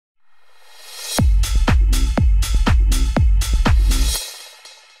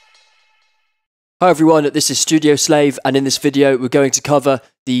Hi everyone, this is Studio Slave, and in this video we're going to cover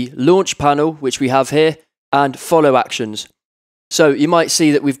the launch panel, which we have here, and follow actions. So you might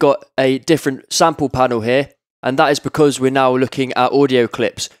see that we've got a different sample panel here, and that is because we're now looking at audio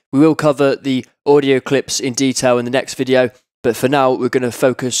clips. We will cover the audio clips in detail in the next video, but for now we're going to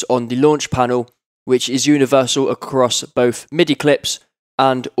focus on the launch panel, which is universal across both MIDI clips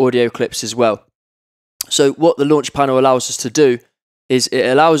and audio clips as well. So what the launch panel allows us to do is it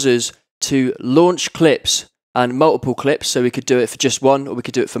allows us to launch clips and multiple clips, so we could do it for just one or we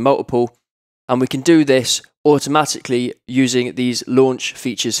could do it for multiple, and we can do this automatically using these launch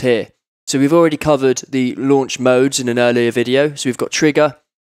features here. So we've already covered the launch modes in an earlier video. So we've got trigger,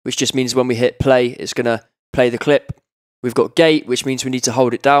 which just means when we hit play it's going to play the clip. We've got gate, which means we need to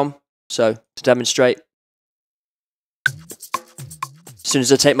hold it down. So to demonstrate, as soon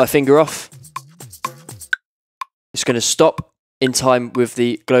as I take my finger off, it's going to stop in time with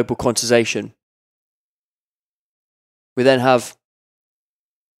the global quantization. We then have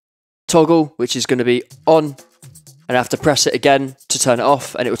toggle, which is going to be on, and I have to press it again to turn it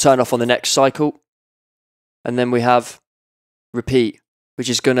off, and it will turn off on the next cycle. And then we have repeat, which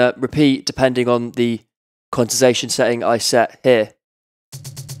is going to repeat depending on the quantization setting I set here.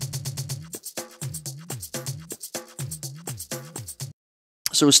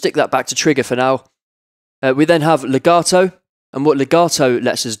 So we'll stick that back to trigger for now. We then have legato. And what legato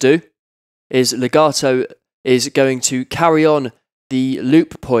lets us do is legato is going to carry on the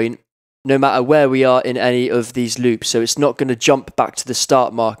loop point no matter where we are in any of these loops. So it's not going to jump back to the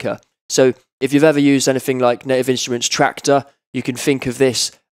start marker. So if you've ever used anything like Native Instruments Tractor, you can think of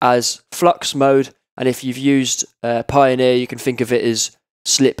this as flux mode. And if you've used Pioneer, you can think of it as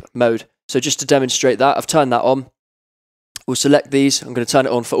slip mode. So just to demonstrate that, I've turned that on. We'll select these. I'm going to turn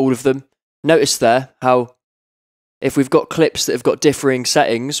it on for all of them. Notice there how if we've got clips that have got differing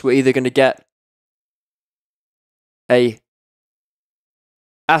settings, we're either going to get a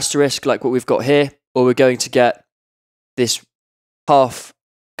asterisk like what we've got here, or we're going to get this half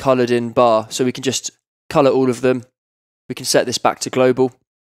coloured in bar. So we can just colour all of them. We can set this back to global.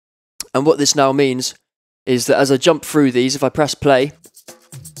 And what this now means is that as I jump through these, if I press play,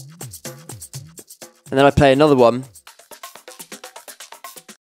 and then I play another one,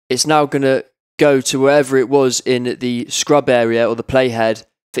 it's now going to go to wherever it was in the scrub area or the playhead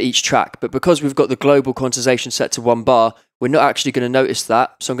for each track. But because we've got the global quantization set to 1 bar, we're not actually going to notice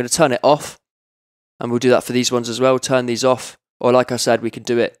that. So I'm going to turn it off, and we'll do that for these ones as well. Turn these off, or like I said, we can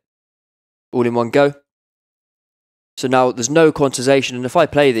do it all in one go. So now there's no quantization, and if I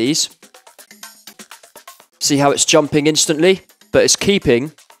play these, see how it's jumping instantly, but it's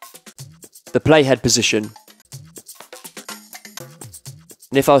keeping the playhead position.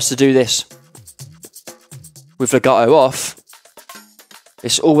 And if I was to do this with legato off,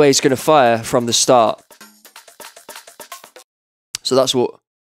 it's always going to fire from the start. So that's what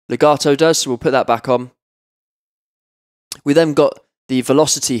legato does, so we'll put that back on. We then got the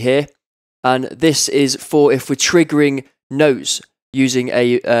velocity here, and this is for if we're triggering notes using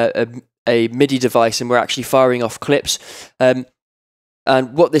a MIDI device and we're actually firing off clips. And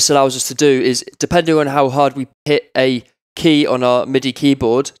what this allows us to do is, depending on how hard we hit a key on our MIDI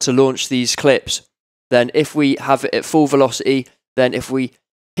keyboard to launch these clips, then if we have it at full velocity, then if we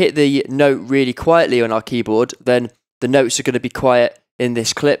hit the note really quietly on our keyboard, then the notes are going to be quiet in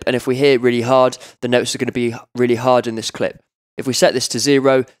this clip. And if we hit it really hard, the notes are going to be really hard in this clip. If we set this to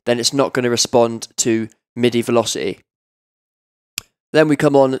 0, then it's not going to respond to MIDI velocity. Then we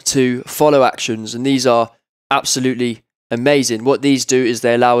come on to follow actions, and these are absolutely amazing. What these do is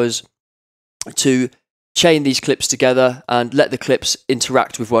they allow us to chain these clips together and let the clips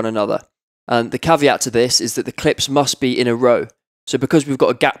interact with one another. And the caveat to this is that the clips must be in a row. So because we've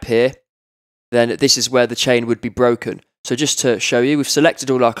got a gap here, then this is where the chain would be broken. So just to show you, we've selected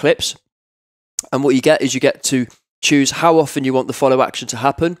all our clips, and what you get is you get to choose how often you want the follow action to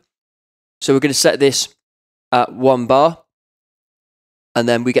happen. So we're going to set this at 1 bar, and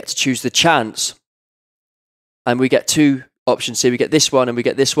then we get to choose the chance. And we get 2 options here. We get this one and we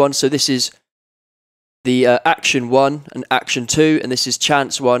get this one. So this is the action 1 and action 2, and this is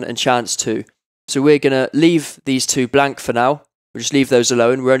chance 1 and chance 2. So we're going to leave these 2 blank for now. We'll just leave those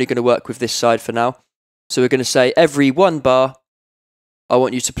alone. We're only going to work with this side for now. So we're going to say every 1 bar, I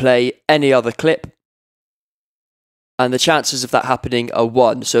want you to play any other clip. And the chances of that happening are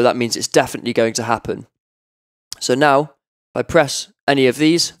 1. So that means it's definitely going to happen. So now, if I press any of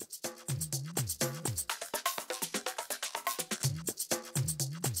these,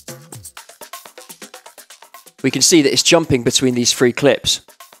 we can see that it's jumping between these 3 clips.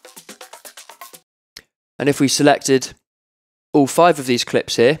 And if we selected all 5 of these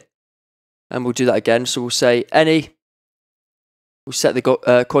clips here, And we'll do that again. So we'll say any. We'll set the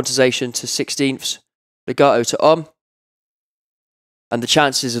quantization to 16ths, legato to on. And the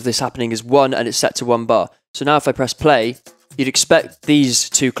chances of this happening is 1, and it's set to 1 bar. So now if I press play, you'd expect these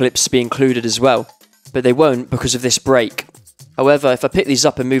 2 clips to be included as well, but they won't because of this break. However, if I pick these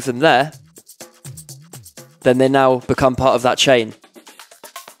up and move them there, then they now become part of that chain.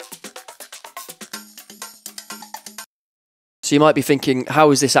 So you might be thinking,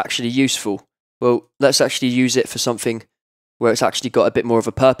 how is this actually useful? Well, let's actually use it for something where it's actually got a bit more of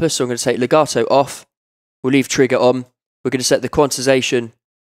a purpose. So I'm going to take legato off, we'll leave trigger on, we're going to set the quantization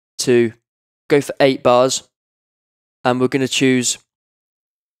to go for 8 bars, and we're going to choose,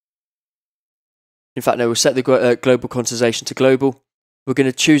 in fact no, we'll set the global quantization to global. We're going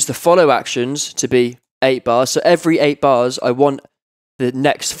to choose the follow actions to be 8 bars, so every 8 bars I want the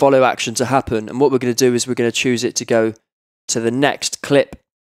next follow action to happen, and what we're going to do is we're going to choose it to go to the next clip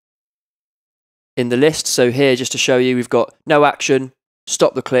in the list. So here, just to show you, we've got no action,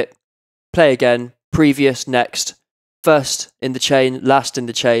 stop the clip, play again, previous, next, first in the chain, last in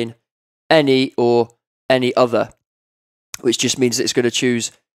the chain, any or any other, which just means that it's going to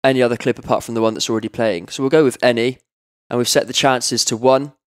choose any other clip apart from the one that's already playing. So we'll go with any, and we've set the chances to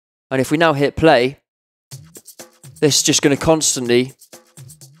 1. And if we now hit play, this is just going to constantly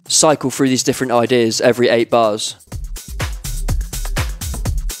cycle through these different ideas every 8 bars.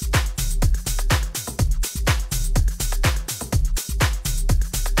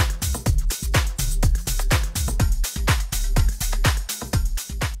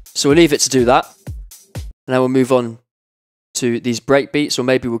 So we'll leave it to do that. Now we'll move on to these break beats, or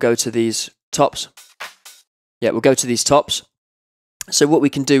maybe we'll go to these tops. Yeah, we'll go to these tops. So what we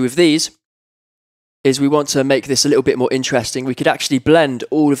can do with these is we want to make this a little bit more interesting. We could actually blend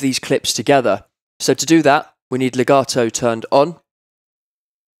all of these clips together. So to do that, we need legato turned on.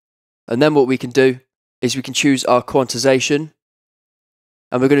 And then what we can do is we can choose our quantization,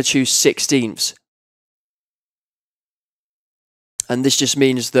 and we're going to choose 16ths. And this just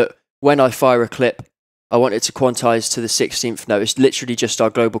means that when I fire a clip, I want it to quantize to the 16th note. It's literally just our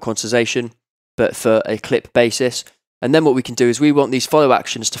global quantization, but for a clip basis. And then what we can do is we want these follow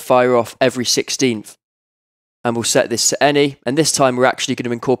actions to fire off every 16th. And we'll set this to any. And this time we're actually going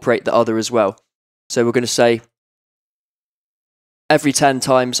to incorporate the other as well. So we're going to say, every 10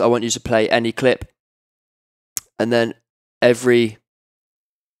 times I want you to play any clip. And then every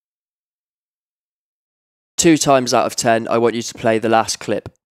 2 times out of 10, I want you to play the last clip.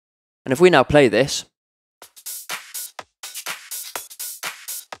 And if we now play this,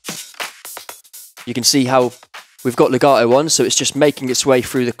 you can see how we've got legato on, so it's just making its way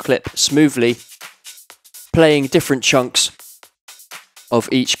through the clip smoothly, playing different chunks of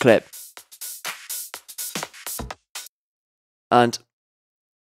each clip. And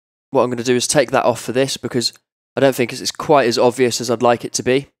what I'm going to do is take that off for this, because I don't think it's quite as obvious as I'd like it to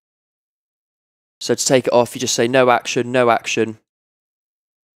be. So to take it off, you just say no action, no action.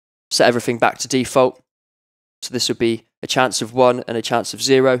 Set everything back to default. So this would be a chance of 1 and a chance of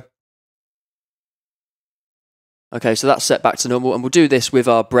 0. Okay, so that's set back to normal, and we'll do this with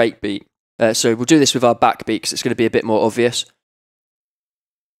our break beat. So we'll do this with our back beat, because it's going to be a bit more obvious.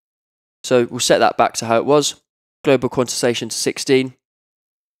 So we'll set that back to how it was. Global quantization to 16.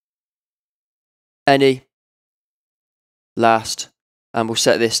 Any. Last. And we'll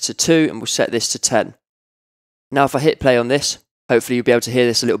set this to 2, and we'll set this to 10. Now if I hit play on this, hopefully you'll be able to hear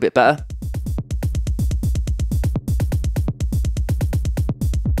this a little bit better.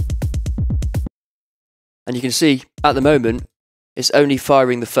 And you can see, at the moment, it's only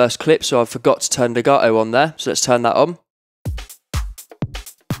firing the first clip, so I forgot to turn legato on there. So let's turn that on.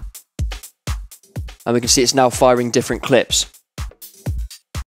 And we can see it's now firing different clips.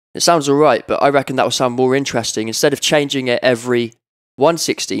 It sounds alright, but I reckon that will sound more interesting. Instead of changing it every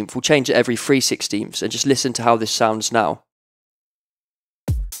 1/16, we'll change it every 3/16, and just listen to how this sounds now.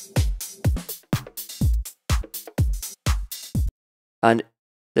 And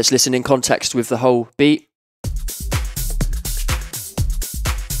let's listen in context with the whole beat.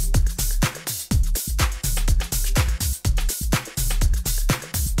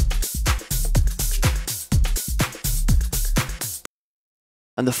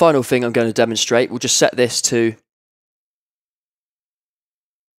 And the final thing I'm going to demonstrate, we'll just set this to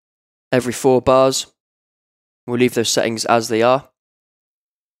every 4 bars. We'll leave those settings as they are.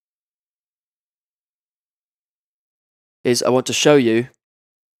 I want to show you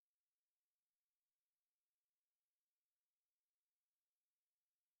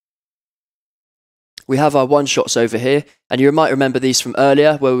we have our one shots over here, and you might remember these from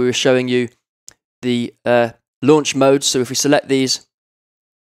earlier where we were showing you the launch modes. So if we select these,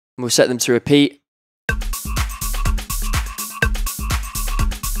 we'll set them to repeat.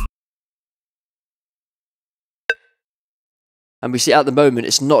 And we see at the moment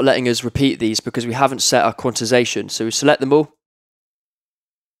it's not letting us repeat these because we haven't set our quantization. So we select them all,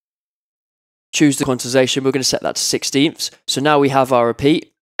 choose the quantization, we're going to set that to 16ths. So now we have our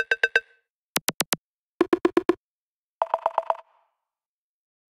repeat.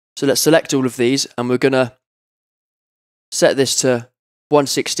 So let's select all of these and we're going to set this to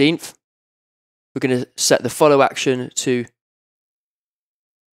 1/16. We're going to set the follow action to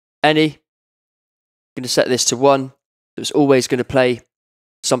any. We're going to set this to 1. So it's always going to play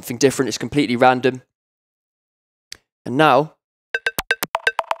something different. It's completely random. And now,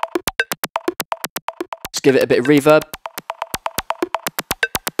 let's give it a bit of reverb.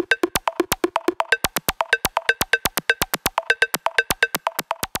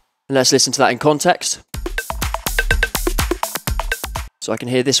 And let's listen to that in context. So I can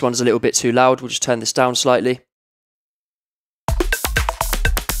hear this one's a little bit too loud. We'll just turn this down slightly.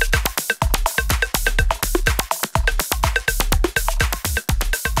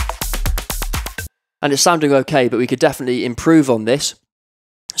 And it's sounding okay, but we could definitely improve on this.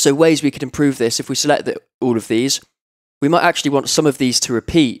 So ways we could improve this, if we select all of these, we might actually want some of these to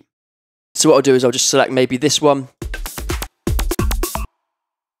repeat. So what I'll do is I'll just select maybe this one.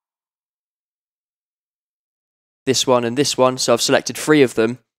 This one and this one. So I've selected 3 of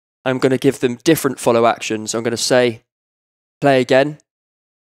them. I'm going to give them different follow actions. I'm going to say play again,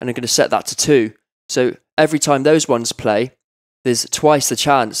 and I'm going to set that to 2. So every time those ones play, there's twice the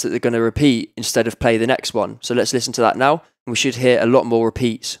chance that they're going to repeat instead of play the next one. So let's listen to that now, and we should hear a lot more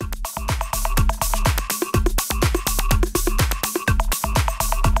repeats.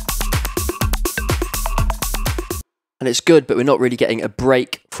 And it's good, but we're not really getting a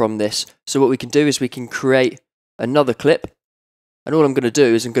break from this. So what we can do is we can create another clip, and all I'm going to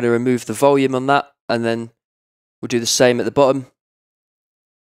do is I'm going to remove the volume on that, and then we'll do the same at the bottom.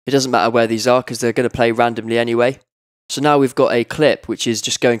 It doesn't matter where these are because they're going to play randomly anyway. So now we've got a clip which is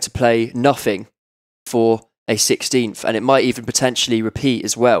just going to play nothing for a 16th, and it might even potentially repeat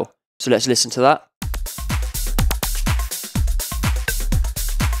as well. So let's listen to that.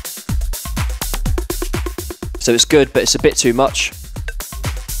 So it's good, but it's a bit too much.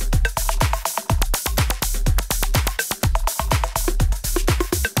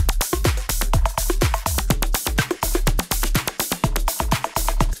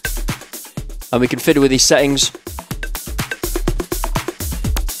 And we can fiddle with these settings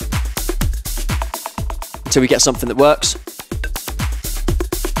until we get something that works.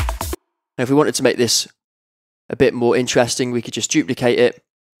 Now if we wanted to make this a bit more interesting, we could just duplicate it,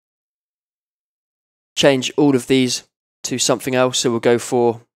 change all of these to something else. So we'll go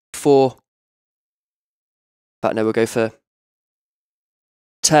for 4. In fact, no, we'll go for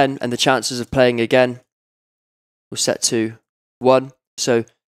 10, and the chances of playing again we'll set to 1. So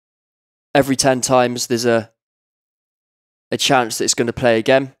every 10 times there's a chance that it's going to play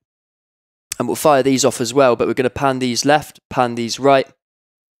again. And we'll fire these off as well, but we're going to pan these left, pan these right.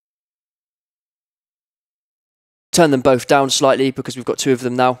 Turn them both down slightly because we've got 2 of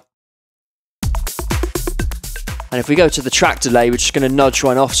them now. And if we go to the track delay, we're just going to nudge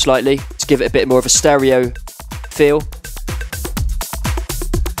one off slightly to give it a bit more of a stereo feel.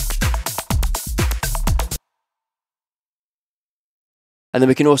 And then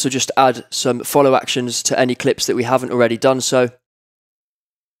we can also just add some follow actions to any clips that we haven't already done so.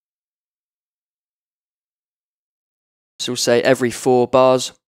 So we'll say every 4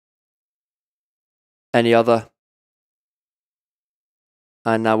 bars, any other.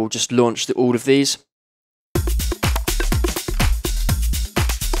 And now we'll just launch all of these.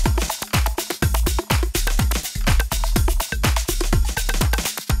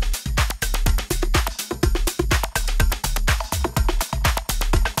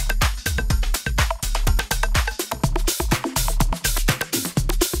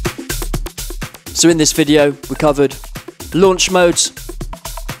 So in this video, we covered launch modes,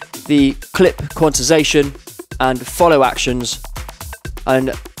 the clip quantization, and follow actions.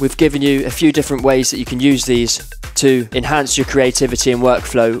 And we've given you a few different ways that you can use these to enhance your creativity and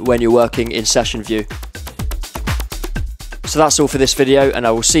workflow when you're working in Session View. So that's all for this video, and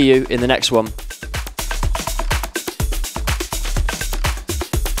I will see you in the next one.